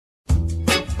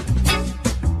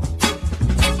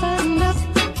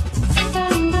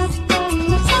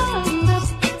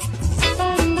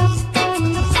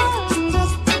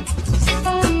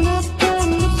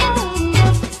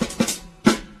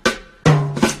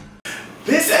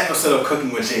This episode of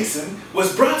Cooking with Jason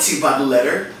was brought to you by the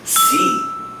letter C.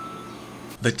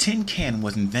 The tin can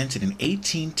was invented in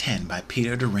 1810 by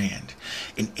Peter Durand.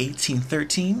 In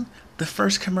 1813, the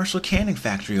first commercial canning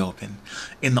factory opened.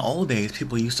 In the old days,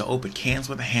 people used to open cans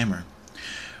with a hammer.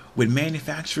 When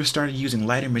manufacturers started using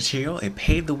lighter material, it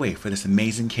paved the way for this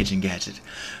amazing kitchen gadget.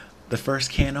 The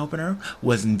first can opener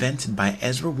was invented by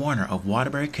Ezra Warner of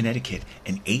Waterbury, Connecticut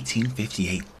in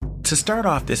 1858. To start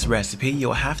off this recipe,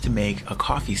 you'll have to make a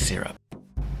coffee syrup.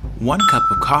 1 cup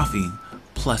of coffee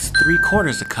plus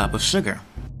 3/4 cup of sugar.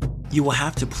 You will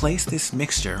have to place this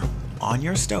mixture on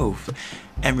your stove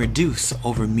and reduce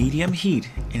over medium heat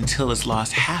until it's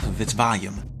lost half of its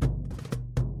volume.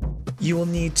 You will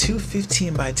need 2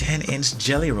 15 by 10 inch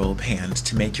jelly roll pans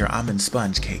to make your almond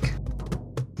sponge cake.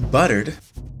 Buttered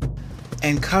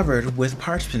and covered with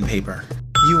parchment paper.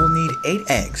 You will need 8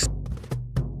 eggs,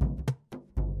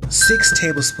 6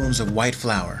 tablespoons of white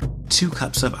flour, 2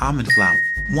 cups of almond flour,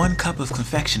 1 cup of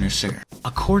confectioner's sugar,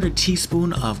 1/4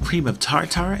 teaspoon of cream of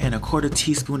tartar and 1/4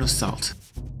 teaspoon of salt,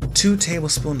 2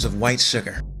 tablespoons of white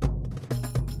sugar.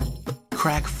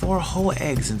 Crack 4 whole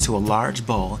eggs into a large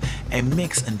bowl and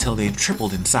mix until they've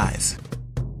tripled in size.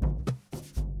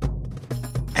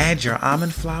 Add your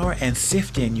almond flour and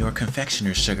sift in your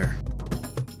confectioner's sugar.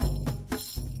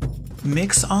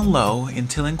 Mix on low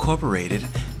until incorporated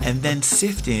and then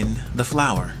sift in the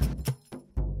flour.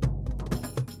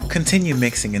 Continue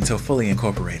mixing until fully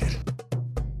incorporated.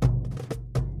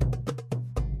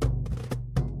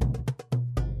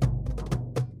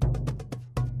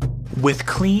 With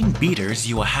clean beaters,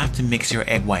 you will have to mix your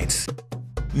egg whites.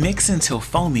 Mix until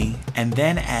foamy and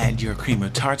then add your cream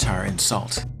of tartar and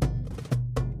salt.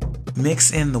 Mix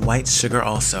in the white sugar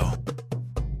also.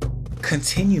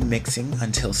 Continue mixing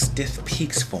until stiff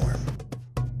peaks form.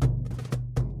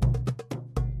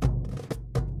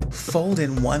 Fold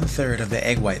in 1/3 of the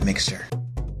egg white mixture.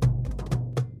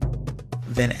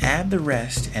 Then add the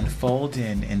rest and fold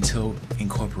in until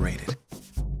incorporated.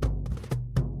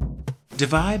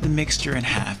 Divide the mixture in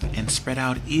half and spread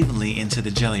out evenly into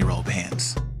the jelly roll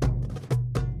pans.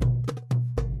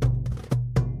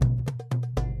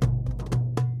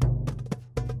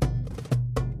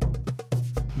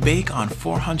 Bake on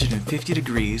 450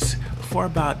 degrees for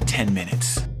about 10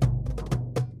 minutes.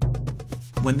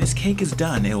 When this cake is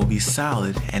done, it will be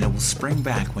solid and it will spring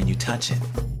back when you touch it.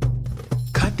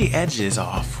 Cut the edges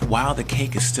off while the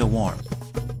cake is still warm.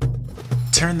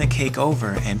 Turn the cake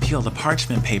over and peel the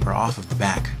parchment paper off of the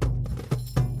back.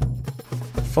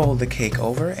 Fold the cake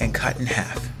over and cut in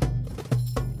half.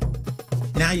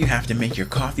 Now you have to make your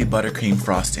coffee buttercream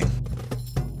frosting.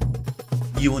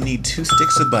 You will need 2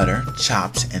 sticks of butter,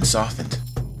 chopped and softened,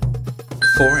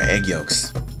 4 egg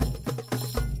yolks,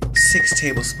 6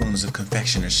 tablespoons of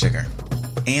confectioner's sugar,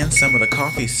 and some of the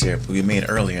coffee syrup we made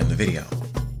earlier in the video.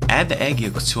 Add the egg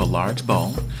yolks to a large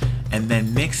bowl and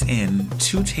then mix in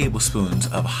 2 tablespoons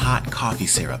of hot coffee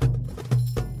syrup.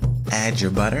 Add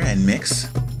your butter and mix.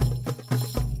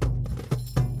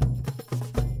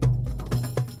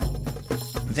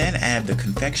 Then add the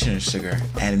confectioner's sugar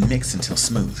and mix until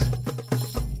smooth.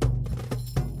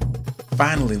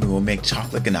 Finally, we will make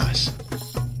chocolate ganache.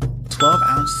 12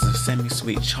 ounces of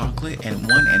semi-sweet chocolate and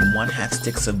 1 1/2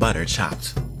 sticks of butter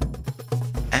chopped.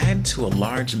 Add to a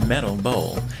large metal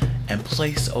bowl and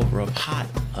place over a pot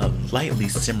of lightly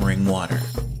simmering water.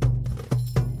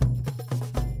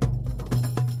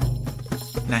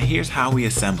 Now here's how we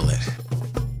assemble it.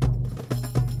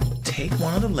 Take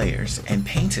one of the layers and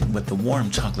paint it with the warm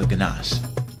chocolate ganache.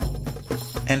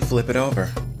 And flip it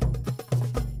over.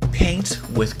 Paint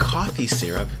with coffee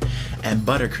syrup and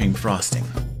buttercream frosting.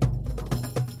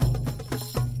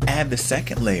 Add the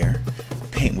second layer,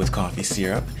 paint with coffee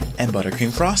syrup and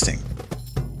buttercream frosting.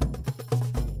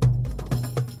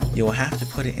 You will have to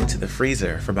put it into the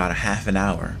freezer for about a half an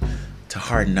hour to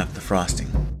harden up the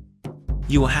frosting.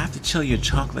 You will have to chill your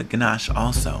chocolate ganache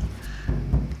also.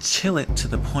 Chill it to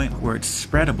the point where it's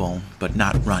spreadable but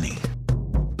not runny.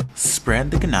 Spread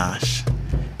the ganache,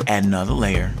 add another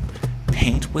layer,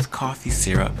 paint with coffee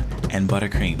syrup and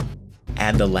buttercream.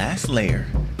 Add the last layer,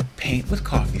 paint with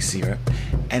coffee syrup,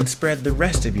 and spread the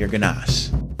rest of your ganache.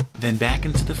 Then back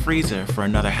into the freezer for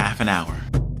another half an hour.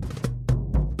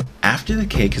 After the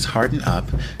cake is hardened up,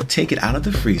 take it out of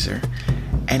the freezer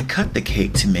and cut the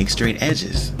cake to make straight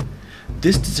edges.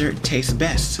 This dessert tastes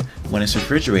best when it's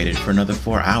refrigerated for another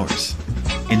 4 hours.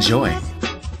 Enjoy!